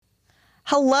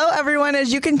Hello, everyone.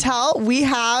 As you can tell, we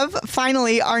have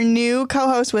finally our new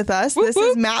co-host with us. This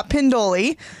is Matt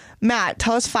Pendoli. Matt,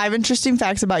 tell us 5 interesting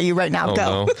facts about you right now.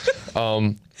 Go.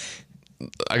 No.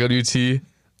 I go to UT.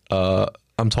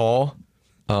 I'm tall.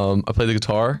 I play the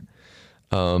guitar.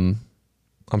 I'm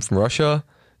from Russia.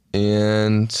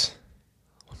 And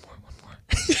one more.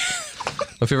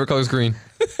 My favorite color is green.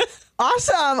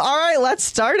 Awesome. All right, let's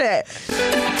start it.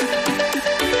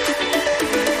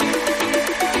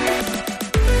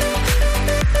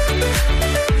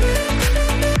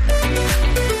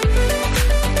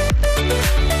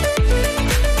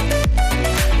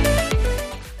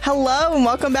 Hello and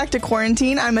welcome back to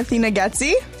Quarantine. I'm Athena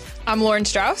Getzi. I'm Lauren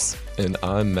Strauss. And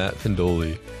I'm Matt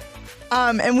Pendoli.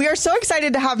 And we are so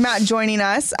excited to have Matt joining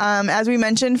us. As we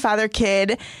mentioned, Father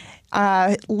Kidd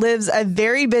lives a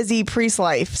very busy priest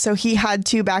life, so he had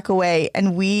to back away,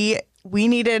 and we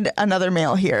needed another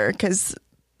male here because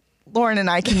Lauren and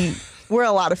I we're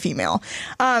a lot of female.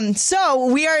 So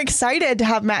we are excited to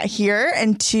have Matt here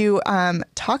and to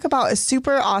talk about a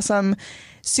super awesome,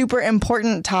 super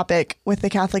important topic with the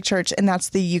Catholic Church, and that's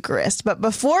the Eucharist. But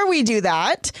before we do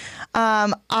that,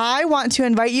 I want to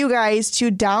invite you guys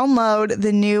to download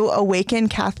the new Awaken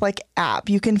Catholic app.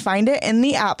 You can find it in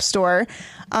the App Store.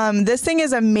 This thing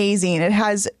is amazing. It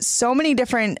has so many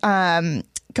different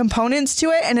components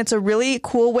to it, and it's a really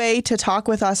cool way to talk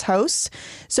with us hosts.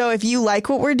 So if you like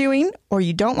what we're doing or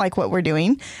you don't like what we're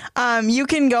doing, you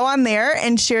can go on there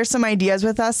and share some ideas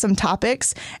with us, some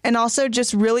topics, and also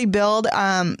just really build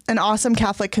an awesome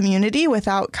Catholic community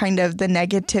without kind of the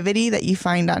negativity that you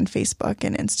find on Facebook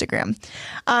and Instagram.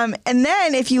 And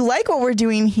then if you like what we're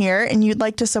doing here and you'd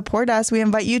like to support us, we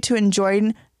invite you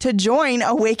to join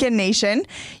Awaken Nation.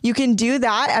 You can do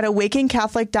that at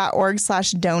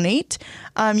awakencatholic.org/donate.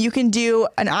 You can do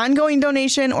an ongoing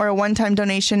donation or a one-time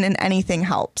donation, and anything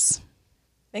helps.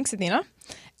 Thanks, Athena.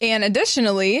 And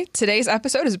additionally, today's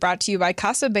episode is brought to you by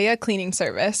Casa Bea Cleaning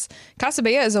Service. Casa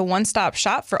Bea is a one-stop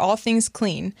shop for all things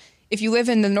clean. If you live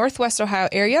in the Northwest Ohio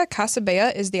area, Casa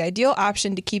Bea is the ideal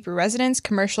option to keep your residence,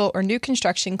 commercial, or new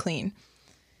construction clean.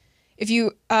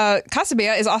 Casa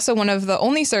Bea is also one of the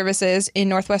only services in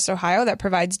Northwest Ohio that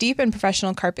provides deep and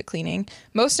professional carpet cleaning.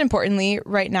 Most importantly,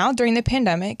 right now during the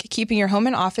pandemic, keeping your home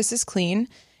and offices clean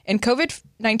and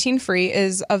COVID-19 free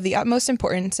is of the utmost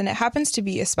importance, and it happens to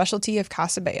be a specialty of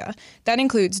Casa Bea. That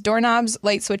includes doorknobs,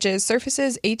 light switches,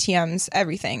 surfaces, ATMs,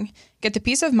 everything. Get the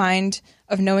peace of mind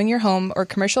of knowing your home or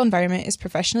commercial environment is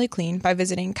professionally clean by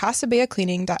visiting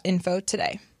casabeacleaning.info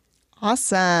today.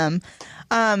 Awesome.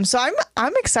 So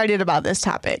I'm excited about this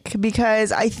topic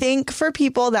because I think for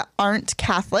people that aren't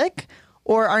Catholic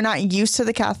or are not used to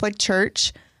the Catholic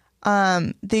Church,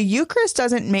 the Eucharist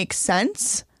doesn't make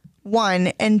sense, one,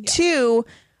 and two,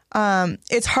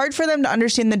 it's hard for them to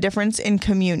understand the difference in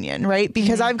communion, right?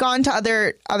 Because I've gone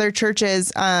to other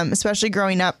churches, especially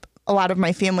growing up, a lot of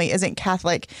my family isn't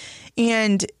Catholic,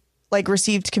 and like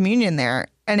received communion there.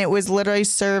 And it was literally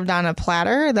served on a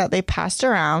platter that they passed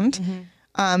around.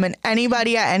 And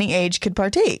anybody at any age could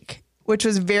partake, which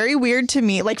was very weird to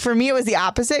me. Like for me, it was the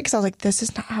opposite because I was like, this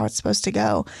is not how it's supposed to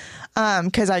go,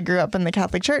 because I grew up in the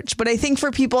Catholic Church. But I think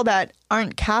for people that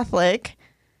aren't Catholic,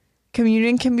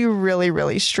 communion can be really,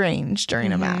 really strange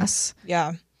during a Mass.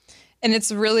 Yeah. And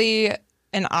it's really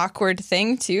an awkward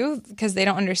thing, too, because they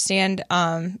don't understand.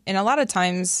 And a lot of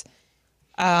times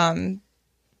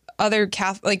other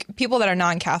Catholic, like people that are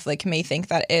non-Catholic may think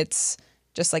that it's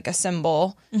just like a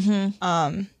symbol,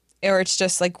 or it's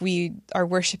just like we are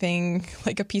worshiping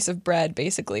like a piece of bread,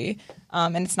 basically,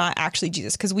 and it's not actually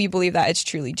Jesus, because we believe that it's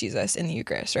truly Jesus in the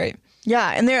Eucharist, right?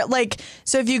 Yeah, and they're like,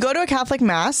 so if you go to a Catholic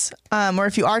Mass, or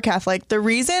if you are Catholic, the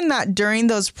reason that during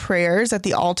those prayers at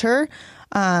the altar,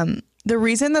 the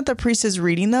reason that the priest is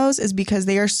reading those is because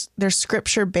they're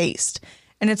scripture based.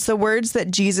 And it's the words that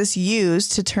Jesus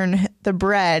used to turn the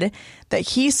bread that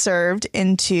he served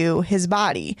into his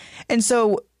body. And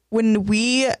so when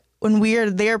we are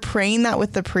there praying that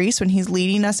with the priest, when he's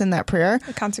leading us in that prayer,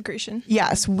 The consecration.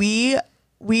 Yes, we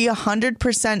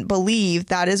 100% believe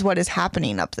that is what is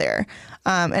happening up there.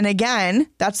 And again,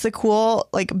 that's the cool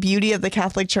like beauty of the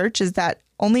Catholic Church is that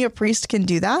only a priest can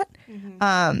do that.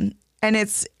 And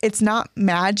it's not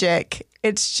magic.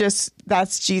 It's just,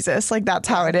 that's Jesus. Like, that's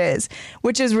how it is,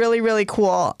 which is really, really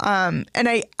cool. And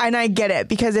I get it,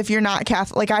 because if you're not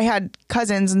Catholic, like I had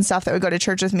cousins and stuff that would go to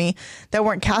church with me that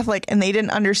weren't Catholic, and they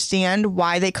didn't understand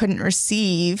why they couldn't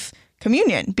receive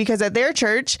communion, because at their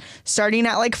church, starting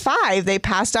at like 5, they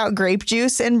passed out grape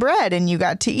juice and bread and you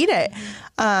got to eat it.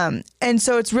 And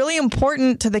so it's really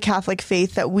important to the Catholic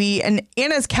faith that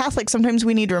and as Catholics, sometimes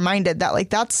we need reminded that like,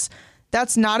 that's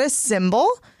not a symbol.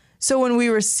 So when we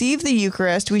receive the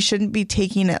Eucharist, we shouldn't be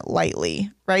taking it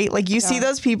lightly, right? Like you see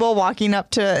those people walking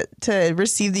up to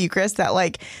receive the Eucharist that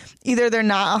like either they're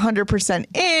not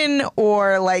 100% in,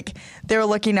 or like they're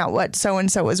looking at what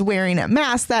so-and-so was wearing at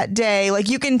Mass that day. Like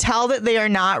you can tell that they are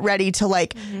not ready to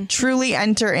like truly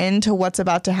enter into what's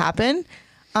about to happen.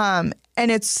 And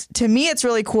to me, it's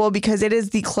really cool because it is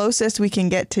the closest we can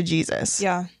get to Jesus.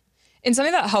 Yeah. And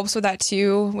something that helps with that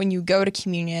too, when you go to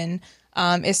communion,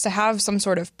 is to have some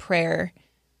sort of prayer,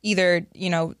 either,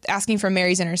 asking for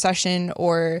Mary's intercession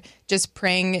or just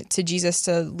praying to Jesus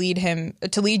to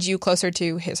lead you closer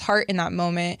to his heart in that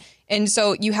moment. And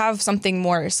so you have something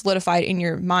more solidified in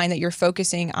your mind that you're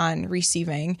focusing on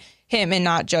receiving him and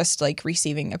not just like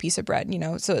receiving a piece of bread,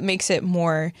 so it makes it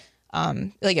more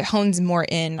it hones more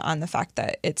in on the fact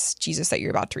that it's Jesus that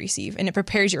you're about to receive, and it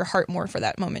prepares your heart more for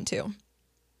that moment too.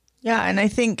 Yeah. And I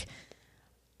think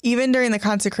even during the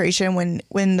consecration,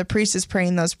 when the priest is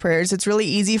praying those prayers, it's really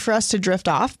easy for us to drift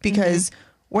off because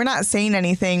we're not saying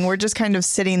anything. We're just kind of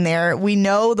sitting there. We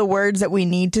know the words that we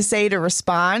need to say to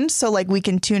respond, so like we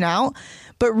can tune out.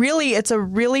 But really, it's a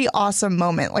really awesome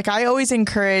moment. Like I always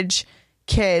encourage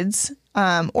kids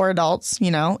or adults,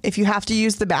 if you have to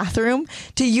use the bathroom,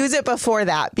 to use it before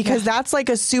that, because that's like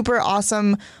a super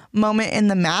awesome moment in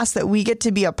the Mass that we get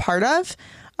to be a part of.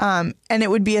 And it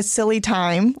would be a silly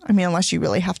time. I mean, unless you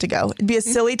really have to go, it'd be a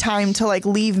silly time to like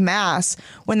leave Mass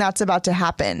when that's about to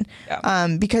happen.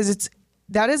 Yeah. Because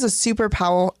that is a super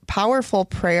powerful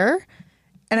prayer.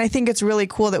 And I think it's really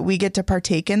cool that we get to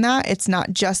partake in that. It's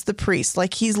not just the priest,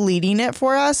 like he's leading it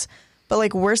for us, but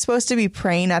like we're supposed to be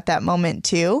praying at that moment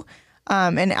too.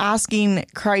 And asking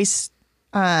Christ,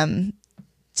 to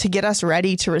get us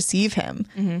ready to receive him.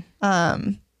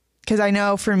 Cause I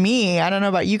know for me, I don't know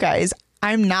about you guys,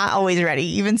 I'm not always ready.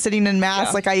 Even sitting in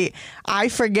Mass, like I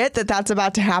forget that that's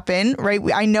about to happen, right?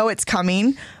 I know it's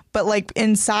coming, but like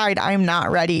inside I'm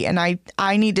not ready. And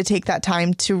I need to take that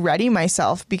time to ready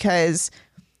myself, because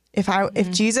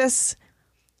if Jesus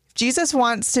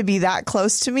wants to be that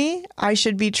close to me, I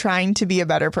should be trying to be a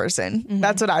better person.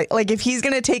 That's what if he's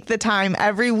going to take the time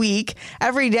every week,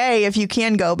 every day, if you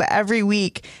can go, but every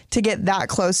week to get that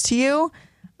close to you,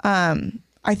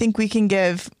 I think we can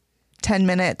give 10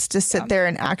 minutes to sit there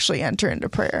and actually enter into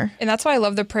prayer. And that's why I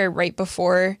love the prayer right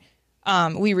before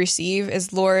we receive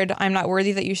is, Lord, I'm not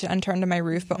worthy that you should enter under my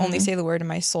roof, but only say the word and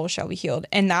my soul shall be healed.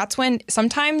 And that's when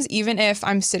sometimes, even if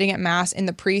I'm sitting at Mass and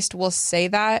the priest will say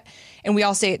that and we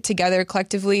all say it together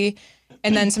collectively,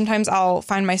 and then sometimes I'll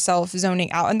find myself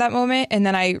zoning out in that moment, and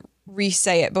then I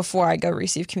re-say it before I go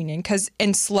receive communion,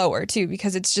 and slower too,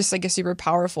 because it's just like a super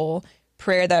powerful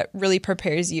prayer that really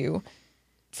prepares you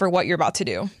for what you're about to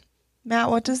do.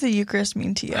 Matt, what does the Eucharist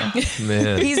mean to you?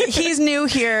 Man, he's new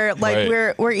here. Like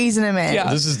we're easing him in. Yeah.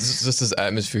 This is just this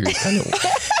atmosphere is kind of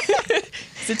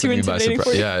Is it too intimidating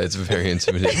for you? Yeah, it's very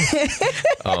intimidating.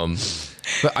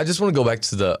 But I just want to go back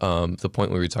to the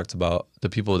point where we talked about the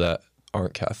people that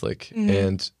aren't Catholic,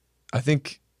 and I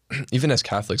think even as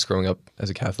Catholics, growing up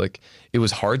as a Catholic, it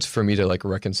was hard for me to like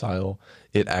reconcile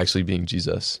it actually being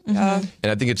Jesus. And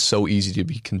I think it's so easy to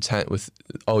be content with,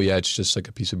 oh yeah, it's just like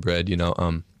a piece of bread,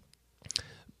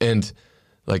 And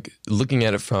like looking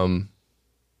at it from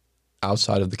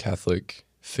outside of the Catholic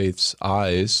faith's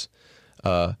eyes,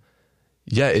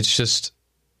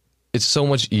 it's so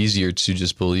much easier to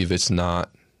just believe it's not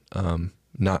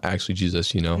actually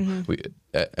Jesus. We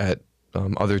at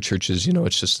other churches,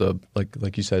 it's just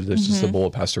like you said, it's just a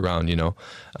bowl passed around.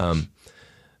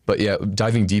 But yeah,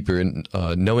 diving deeper and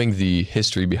knowing the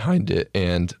history behind it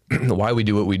and why we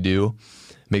do what we do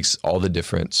makes all the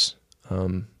difference.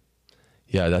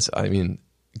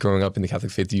 Growing up in the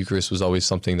Catholic faith, the Eucharist was always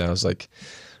something that I was like,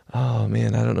 oh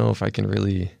man, I don't know if I can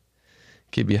really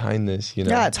get behind this,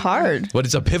 Yeah, it's hard. But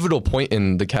it's a pivotal point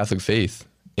in the Catholic faith.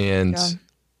 And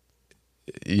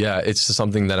it's just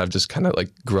something that I've just kind of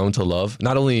like grown to love,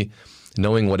 not only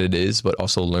knowing what it is, but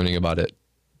also learning about it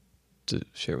to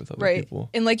share with other people.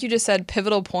 And like you just said,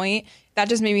 pivotal point, that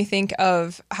just made me think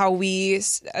of how we,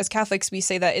 as Catholics, we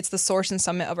say that it's the source and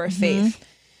summit of our faith.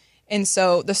 And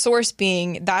so the source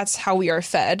being, that's how we are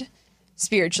fed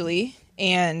spiritually,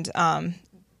 and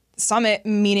summit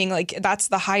meaning like that's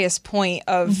the highest point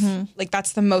of like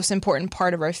that's the most important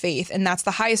part of our faith, and that's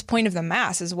the highest point of the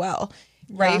Mass as well,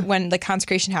 right? When the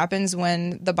consecration happens,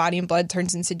 when the body and blood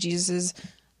turns into Jesus's,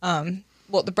 the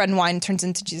bread and wine turns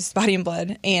into Jesus' body and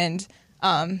blood, and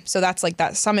so that's like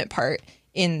that summit part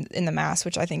in the Mass,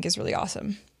 which I think is really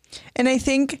awesome. And I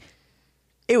think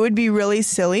it would be really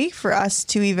silly for us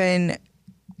to even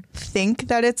think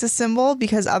that it's a symbol,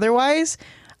 because otherwise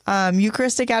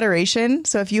Eucharistic adoration.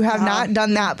 So if you have not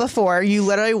done that before, you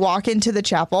literally walk into the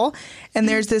chapel and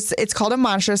there's this, it's called a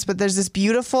monstrance, but there's this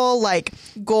beautiful like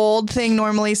gold thing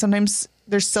normally. Sometimes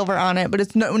there's silver on it, but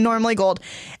it's normally gold.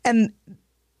 And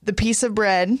the piece of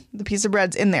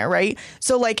bread's in there, right?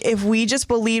 So like if we just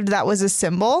believed that was a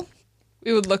symbol,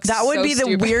 we would look that would so be the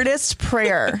stupid. weirdest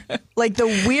prayer, like the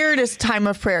weirdest time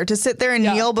of prayer, to sit there and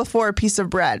kneel before a piece of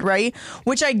bread, right?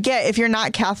 Which I get, if you're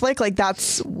not Catholic, like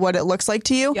that's what it looks like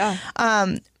to you. Yeah.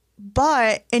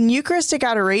 But in Eucharistic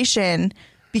adoration,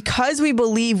 because we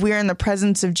believe we are in the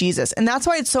presence of Jesus, and that's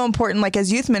why it's so important, like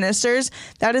as youth ministers,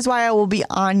 that is why I will be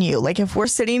on you. Like if we're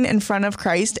sitting in front of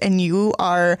Christ and you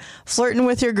are flirting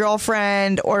with your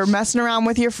girlfriend or messing around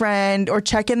with your friend or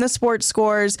checking the sports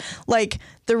scores, like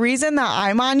the reason that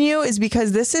I'm on you is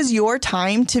because this is your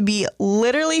time to be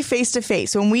literally face to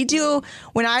face.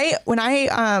 When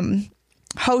I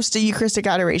host a Eucharistic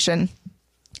adoration,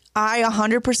 I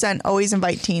 100% always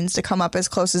invite teens to come up as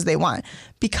close as they want,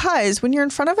 because when you're in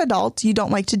front of adults, you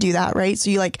don't like to do that, right? So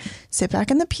you like sit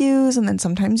back in the pews and then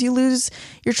sometimes you lose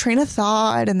your train of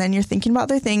thought and then you're thinking about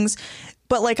other things.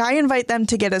 But like I invite them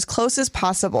to get as close as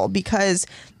possible, because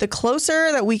the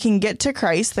closer that we can get to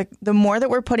Christ, the more that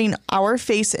we're putting our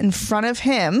face in front of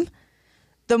him,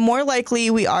 the more likely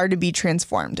we are to be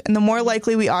transformed and the more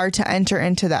likely we are to enter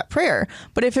into that prayer.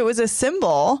 But if it was a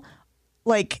symbol,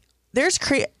 like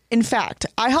in fact,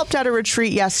 I helped at a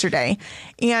retreat yesterday,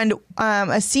 and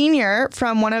a senior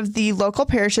from one of the local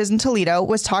parishes in Toledo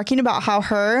was talking about how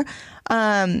her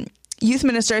youth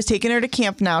minister has taken her to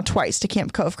camp now twice, to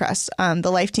Camp Cove Crest, the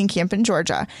Life Teen Camp in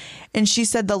Georgia. And she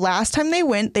said the last time they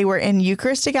went, they were in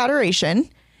Eucharistic adoration,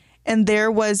 and there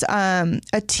was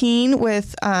a teen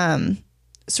with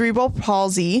cerebral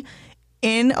palsy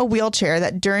in a wheelchair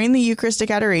that during the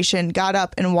Eucharistic adoration got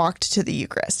up and walked to the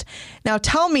Eucharist. Now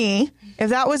tell me, if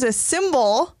that was a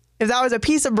symbol, if that was a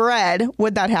piece of bread,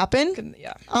 would that happen?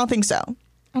 Yeah. I don't think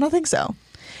so.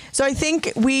 So I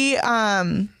think we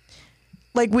have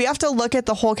to look at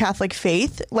the whole Catholic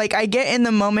faith. Like I get in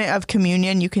the moment of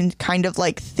communion, you can kind of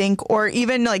like think, or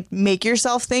even like make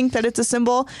yourself think that it's a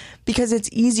symbol, because it's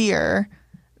easier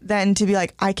than to be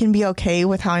like, I can be okay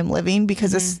with how I'm living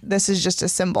because this is just a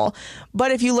symbol.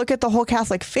 But if you look at the whole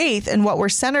Catholic faith and what we're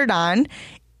centered on,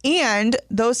 and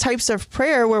those types of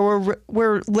prayer where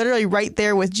we're literally right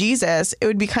there with Jesus, it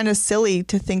would be kind of silly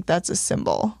to think that's a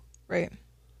symbol. Right.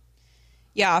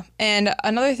 Yeah. And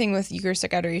another thing with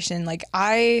Eucharistic adoration, like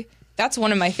that's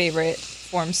one of my favorite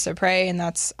forms to pray. And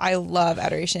I love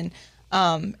adoration.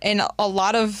 And a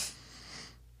lot of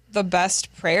the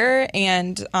best prayer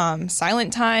and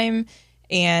silent time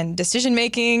and decision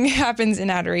making happens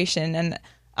in adoration. And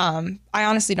I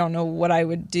honestly don't know what I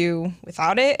would do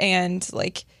without it. And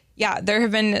there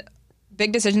have been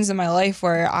big decisions in my life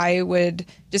where I would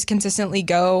just consistently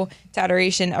go to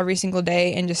adoration every single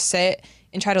day and just sit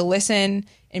and try to listen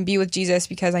and be with Jesus,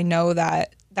 because I know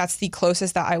that that's the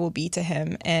closest that I will be to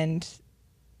him. And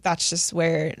that's just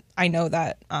where I know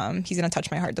that he's going to touch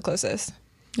my heart the closest.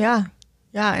 Yeah.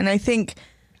 Yeah. And I think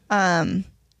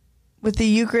with the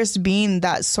Eucharist being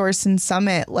that source and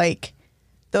summit, like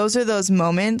those are those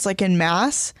moments, like in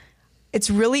Mass, it's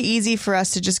really easy for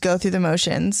us to just go through the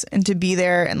motions and to be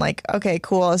there and like, okay,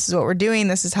 cool, this is what we're doing,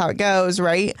 this is how it goes,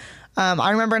 right?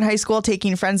 I remember in high school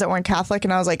taking friends that weren't Catholic,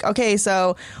 and I was like, okay,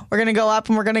 so we're going to go up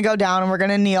and we're going to go down and we're going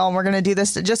to kneel and we're going to do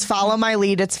this. Just follow my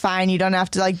lead. It's fine. You don't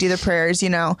have to like do the prayers, you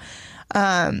know?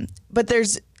 But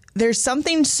there's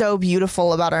something so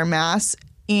beautiful about our Mass,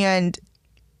 and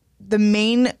the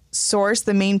main source,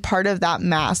 the main part of that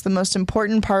Mass, the most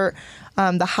important part,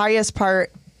 the highest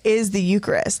part is the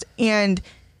Eucharist. And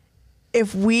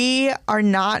if we are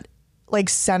not like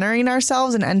centering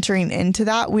ourselves and entering into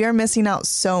that, we are missing out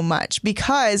so much,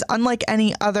 because unlike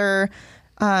any other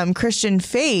Christian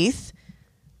faith,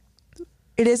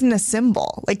 it isn't a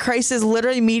symbol. Like Christ is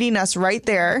literally meeting us right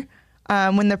there.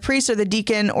 When the priest or the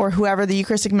deacon or whoever, the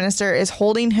Eucharistic minister, is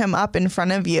holding him up in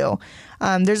front of you,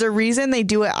 there's a reason they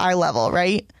do it eye level,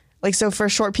 right? Like, so for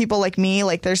short people like me,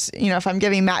 like there's, you know, if I'm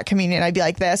giving Matt communion, I'd be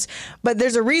like this, but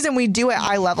there's a reason we do it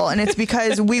eye level. And it's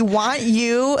because we want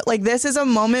you, like, this is a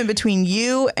moment between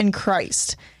you and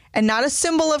Christ, and not a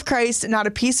symbol of Christ, not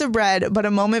a piece of bread, but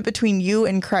a moment between you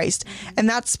and Christ. And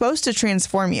that's supposed to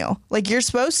transform you. Like, you're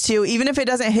supposed to, even if it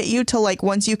doesn't hit you till like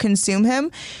once you consume him,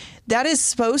 that is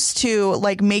supposed to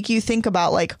like make you think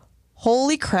about like,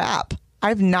 holy crap,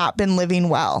 I've not been living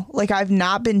well. Like, I've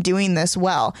not been doing this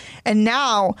well. And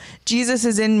now Jesus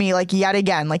is in me, like, yet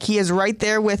again, like he is right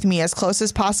there with me as close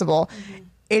as possible. Mm-hmm.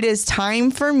 It is time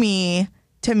for me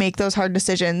to make those hard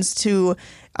decisions, to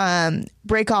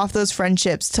break off those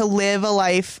friendships, to live a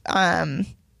life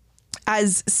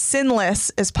as sinless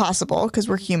as possible, because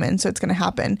we're human, so it's going to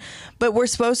happen. But we're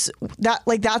supposed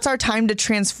that's our time to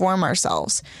transform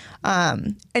ourselves.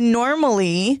 And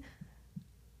normally,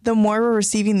 the more we're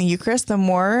receiving the Eucharist, the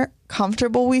more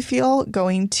comfortable we feel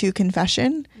going to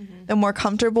confession, the more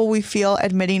comfortable we feel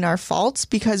admitting our faults,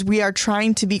 because we are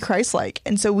trying to be Christ-like.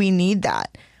 And so we need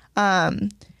that.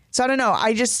 So I don't know.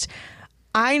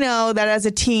 I know that as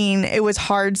a teen, it was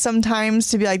hard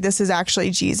sometimes to be like, this is actually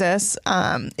Jesus.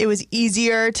 It was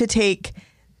easier to take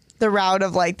the route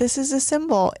of like, this is a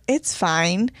symbol. It's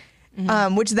fine.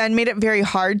 Which then made it very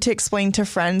hard to explain to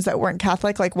friends that weren't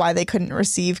Catholic, like why they couldn't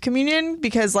receive communion.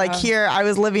 Because like here I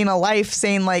was living a life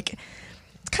saying like,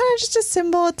 it's kind of just a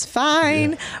symbol. It's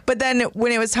fine. Yeah. But then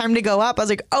when it was time to go up, I was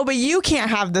like, oh, but you can't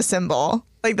have the symbol.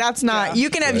 Like that's not, you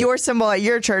can have your symbol at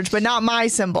your church, but not my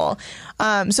symbol.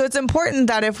 So it's important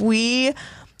that if we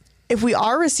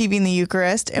are receiving the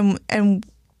Eucharist and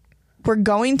we're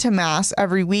going to Mass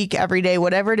every week, every day,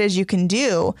 whatever it is you can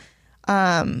do,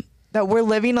 that we're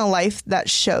living a life that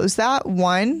shows that,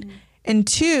 one, and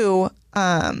two,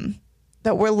 that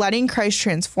we're letting Christ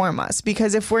transform us.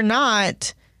 Because if we're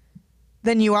not,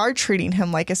 then you are treating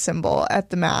him like a symbol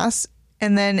at the Mass.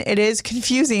 And then it is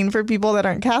confusing for people that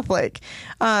aren't Catholic.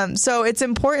 So it's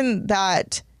important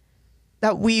that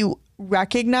we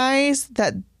recognize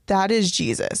that is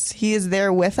Jesus. He is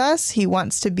there with us. He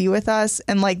wants to be with us.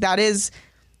 And like that is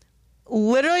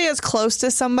literally as close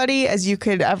to somebody as you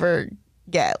could ever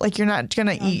get. Like you're not going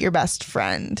to eat your best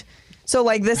friend. So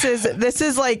like this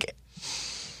is like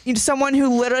someone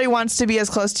who literally wants to be as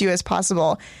close to you as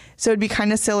possible. So it'd be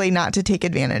kind of silly not to take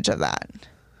advantage of that.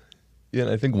 Yeah,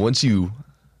 and I think once you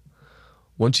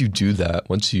do that,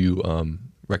 once you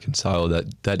reconcile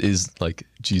that is like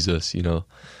Jesus, you know,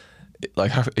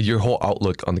 like your whole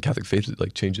outlook on the Catholic faith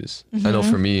like changes. I know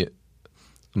for me,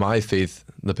 my faith,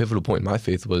 the pivotal point in my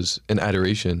faith was in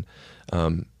adoration,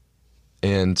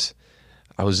 and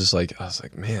I was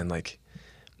like, man, like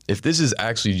if this is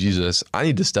actually Jesus, I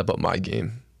need to step up my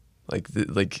game. Like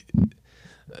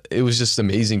it was just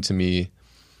amazing to me.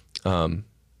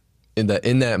 In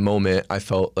that moment, I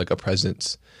felt like a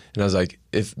presence, and I was like,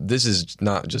 if this is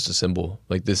not just a symbol,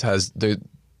 like this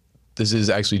is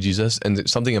actually Jesus, and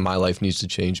something in my life needs to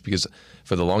change, because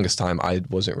for the longest time I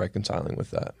wasn't reconciling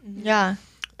with that. Yeah.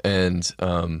 And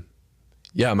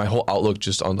my whole outlook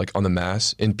just on the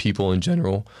Mass and people in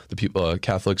general, the people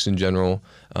Catholics in general,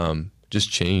 just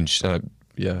changed.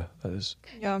 Yeah, that is.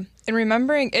 Yeah. And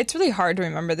remembering, it's really hard to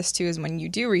remember this too, is when you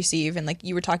do receive, and like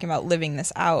you were talking about living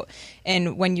this out.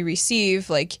 And when you receive,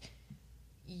 like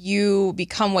you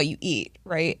become what you eat,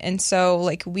 right? And so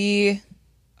like we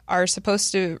are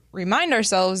supposed to remind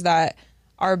ourselves that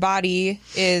our body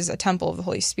is a temple of the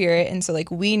Holy Spirit. And so like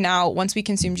we now, once we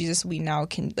consume Jesus, we now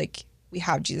can we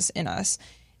have Jesus in us.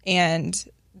 And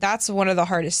that's one of the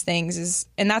hardest things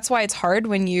and that's why it's hard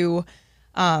when you're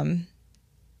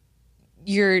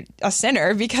a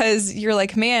sinner, because you're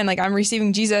like, man, like I'm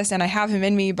receiving Jesus and I have him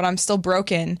in me, but I'm still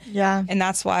broken. Yeah. And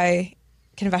that's why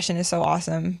confession is so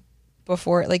awesome,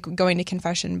 before like going to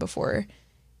confession before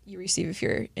you receive, if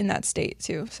you're in that state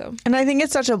too. So, and I think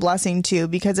it's such a blessing too,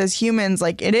 because as humans,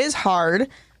 like it is hard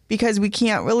because we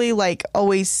can't really like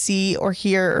always see or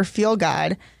hear or feel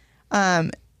God.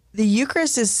 The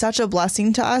Eucharist is such a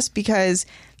blessing to us, because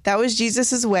that was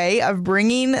Jesus's way of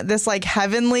bringing this like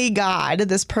heavenly God,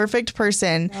 this perfect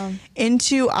person,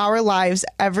 into our lives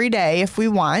every day, if we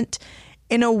want,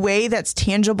 in a way that's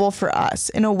tangible for us,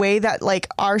 in a way that like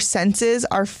our senses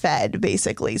are fed,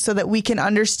 basically, so that we can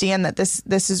understand that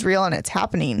this is real and it's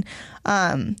happening.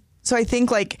 So I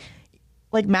think like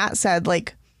Matt said,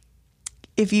 like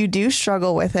if you do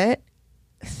struggle with it,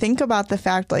 think about the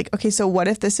fact like, okay, so what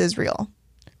if this is real?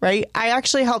 Right. I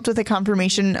actually helped with a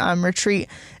confirmation retreat,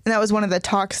 and that was one of the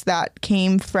talks that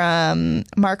came from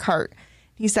Mark Hart.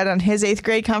 He said on his 8th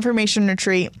grade confirmation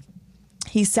retreat,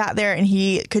 he sat there and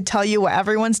he could tell you what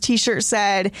everyone's T-shirt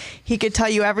said. He could tell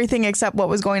you everything except what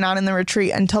was going on in the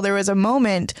retreat, until there was a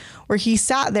moment where he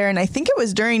sat there, and I think it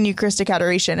was during Eucharistic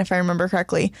adoration, if I remember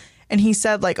correctly. And he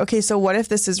said like, okay, so what if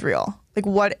this is real? Like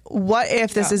what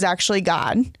if this is actually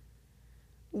God?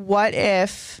 What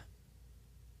if?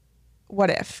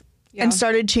 Yeah. And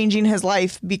started changing his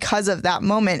life because of that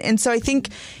moment. And so I think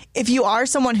if you are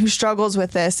someone who struggles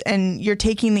with this and you're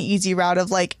taking the easy route of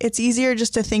like, it's easier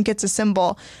just to think it's a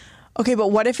symbol. Okay,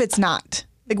 but what if it's not?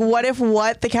 Like, what if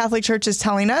what the Catholic Church is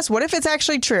telling us, what if it's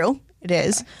actually true? It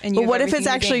is. Yeah. But what if it's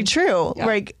actually true? Yeah.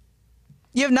 Like,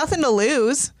 you have nothing to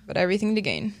lose. But everything to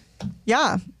gain.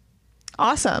 Yeah.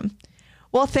 Awesome.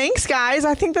 Well, thanks, guys.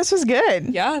 I think this was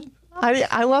good. Yeah.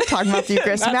 I love talking about the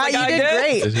Eucharist. Matt, you did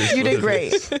great. You did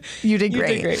great. You did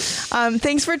great.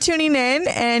 Thanks for tuning in,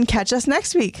 and catch us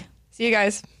next week. See you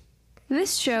guys.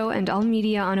 This show and all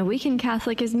media on Awaken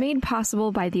Catholic is made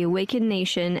possible by the Awaken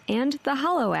Nation and the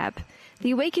Hallow app.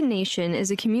 The Awaken Nation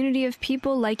is a community of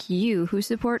people like you who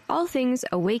support all things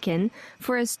Awaken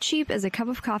for as cheap as a cup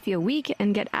of coffee a week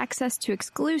and get access to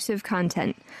exclusive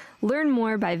content. Learn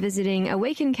more by visiting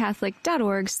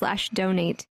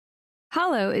awakencatholic.org/donate.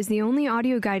 Hallow is the only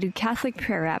audio-guided Catholic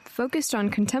prayer app focused on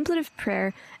contemplative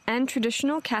prayer and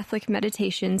traditional Catholic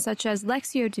meditation such as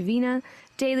Lectio Divina,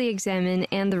 Daily Examen,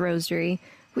 and the Rosary.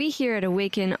 We here at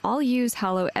Awaken all use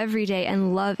Hallow every day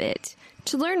and love it.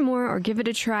 To learn more or give it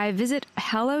a try, visit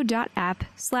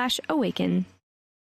hallow.app/awaken.